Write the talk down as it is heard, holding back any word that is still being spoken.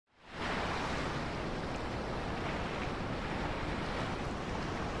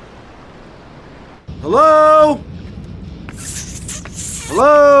Hello?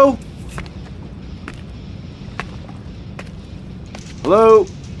 Hello? Hello?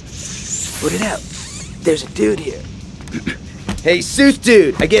 Put it out. There's a dude here. Hey, suit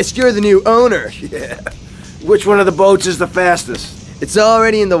dude, I guess you're the new owner. Yeah. Which one of the boats is the fastest? It's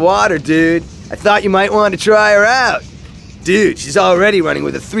already in the water, dude. I thought you might want to try her out. Dude, she's already running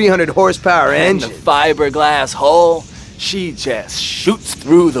with a 300 horsepower And engine. the fiberglass hull, she just shoots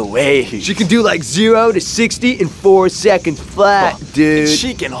through the waves. She can do like 0 to 60 in 4 seconds flat, dude. And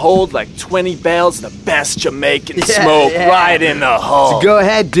she can hold like 20 barrels of the best Jamaican Yeah, smoke yeah. right in the hull. So go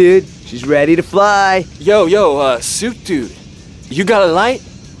ahead, dude. She's ready to fly. Yo, suit dude, you got a light?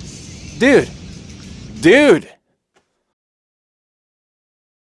 Dude.